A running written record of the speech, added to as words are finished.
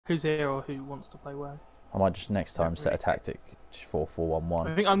Who's here or who wants to play where? I might just next time set a tactic 4-4-1-1.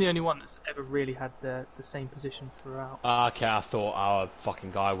 I think I'm the only one that's ever really had the same position throughout. Okay, I thought our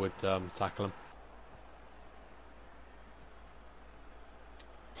fucking guy would tackle him.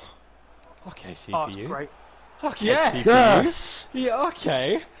 Okay, CPU. Oh, that's great. Okay, Yeah. CPU. Yes! Yeah,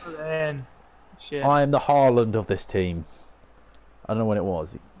 okay. Then, shit. I am the Haaland of this team. I don't know when it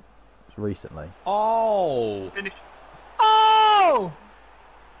was. It was recently. Oh! Finish. Oh!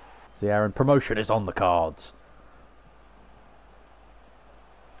 See, Aaron, promotion is on the cards.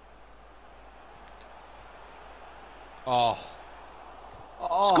 Oh.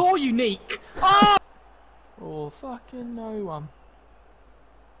 Oh. Score unique. Oh! Oh, fucking no one.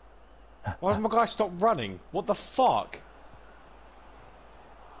 Why has my guy stopped running? What the fuck?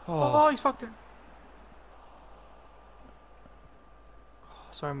 Oh, he's fucked it.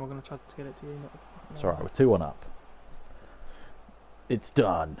 Sorry, Morgan, I tried to get it to you. It's alright, we're 2-1 up. It's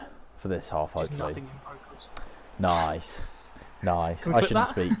done for this half, Just hopefully. nothing in progress. Nice. Nice. Can we I clip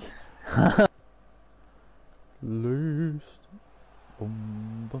shouldn't that? speak. Loose.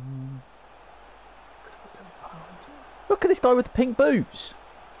 Boom, boom. Look at this guy with the pink boots.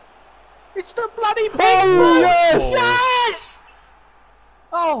 It's the bloody pink Oh, yes! Yes!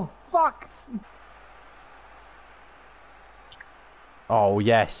 Oh, fuck! Oh,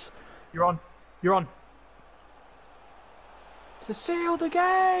 yes. You're on. You're on. To seal the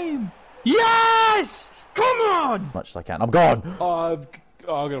game! Yes! Come on! Much as I can. I'm gone. I'm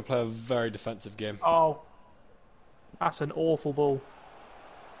gonna play a very defensive game. Oh. That's an awful ball.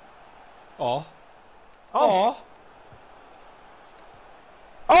 Oh. Oh! Oh.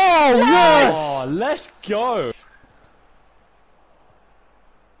 Oh, yes! Oh, let's go!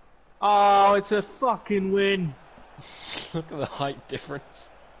 Oh, it's a fucking win. Look at the height difference.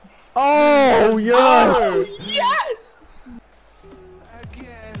 Oh, yes! Oh, yes!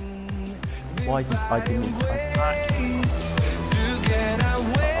 Why is he typing me?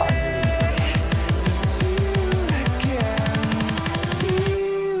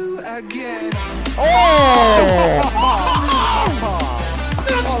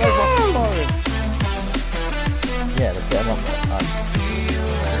 Yeah, let's get him on.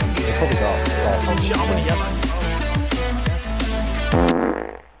 They probably got. Oh shit, I'm on a yellow.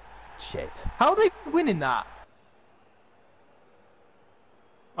 Shit. How are they winning that?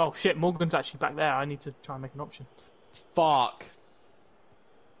 Oh shit, Morgan's actually back there. I need to try and make an option. Fuck.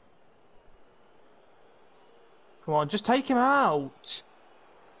 Come on, just take him out.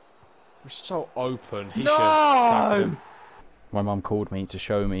 We're so open. He No! should tackle him. My mum called me to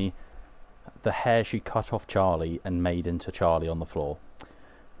show me the hair she cut off Charlie and made into Charlie on the floor.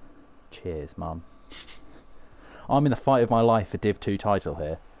 Cheers, Mum. I'm in the fight of my life for Div 2 title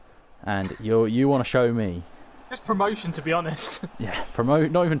here, and you want to show me? Just promotion, to be honest. Yeah,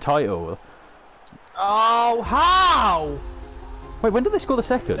 promote, not even title. Oh, how? Wait, when did they score the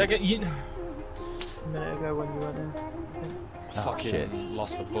second? A minute ago when you went in. Oh, Fucking shit.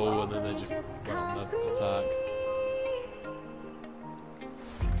 lost the ball and then they just went on the attack.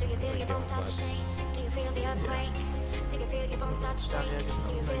 Do you feel your bones start to shake? Do you feel the earthquake? Do you feel your bones start to shake?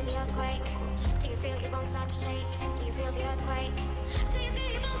 Do you feel the earthquake? Do you feel your bones start to shake? Do you feel the earthquake? Do you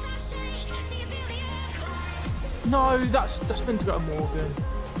feel your bones start to shake? Do you feel the earthquake? No, that's meant to go to Morgan.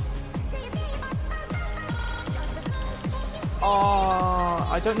 Oh,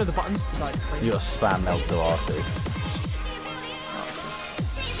 I don't know the buttons to like. You got spam L to R2.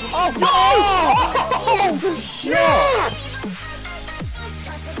 Oh no! Oh, shit!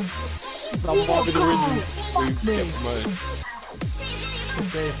 That might be the reason we get promoted.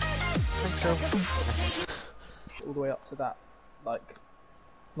 Okay. All the way up to that, like,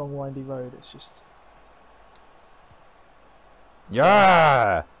 long windy road. It's just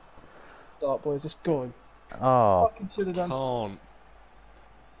Yeah! start, boys. Just go. Oh, Fucking should have done. Can't.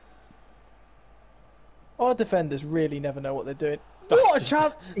 Our defenders really never know what they're doing. That's What a just-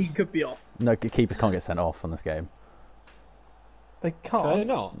 chance! He could be off. no, keepers can't get sent off on this game. They can't. Can they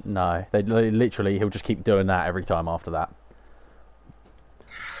not? No, they literally, he'll just keep doing that every time after that.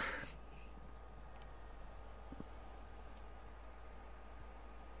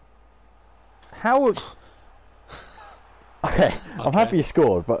 How would... Okay, I'm happy you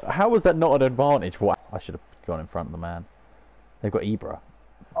scored, but how was that not an advantage? What? I should have gone in front of the man. They've got Ibra.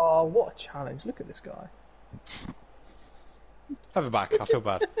 Oh, what a challenge! Look at this guy. Have it back. I feel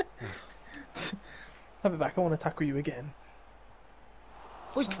bad. Have it back. I want to tackle you again.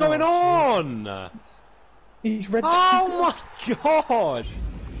 What's going on? He's red. Oh my god!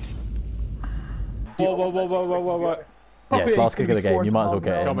 Whoa, whoa, whoa, whoa, whoa, whoa, whoa. Yeah, it's last kick of the game. You might as well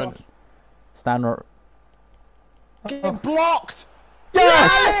get it. Coming. Stand... Get blocked!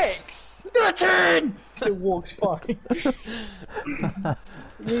 Yes! chicken! Still walks fine.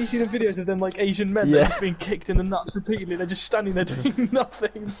 You see the videos of them like Asian men that are just being kicked in the nuts repeatedly. They're just standing there doing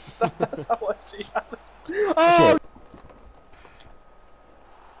nothing. That's how I see Alex. Oh!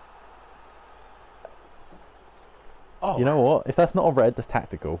 Oh, You know what? If that's not a red, that's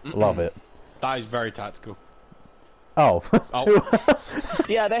tactical. Love it. that is very tactical. Oh. Oh.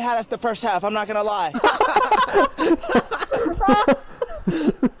 Yeah, they had us the first half, I'm not gonna lie.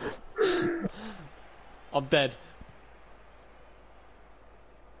 I'm dead.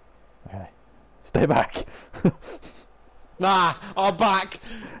 Okay. Stay back. Nah, I'm back.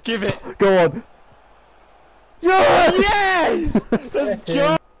 Give it. Go on. Yes! Let's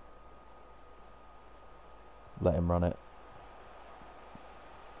go! Let him run it.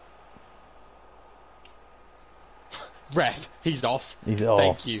 Ref, he's off. He's off.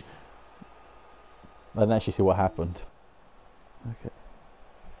 Thank you. I didn't actually see what happened. Okay.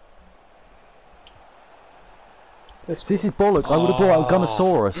 This is bollocks. I would have brought out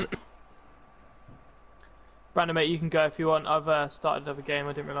Gunnosaurus. Brandon, mate, you can go if you want. I've started another game.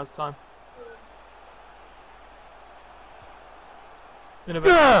 I didn't realise time. In a bit.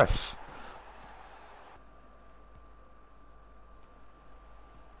 Yes!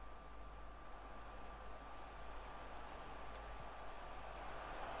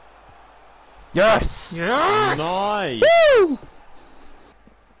 Yes! Yeah! Nice! Woo!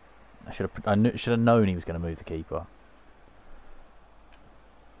 I should have known he was going to move the keeper.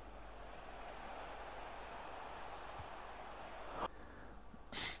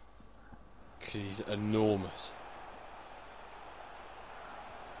 He's enormous.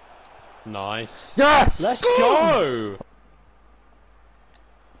 Nice. Yes! Let's go!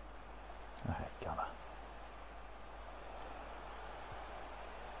 Okay, Gunner.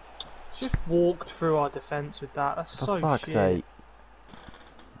 Just walked through our defence with that. That's For so fuck's shit. sake.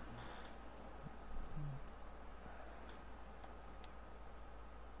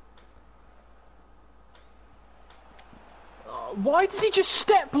 Why does he just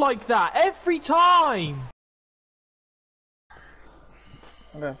step like that every time?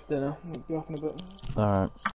 I'm going for dinner. I'll be off in a bit. Alright.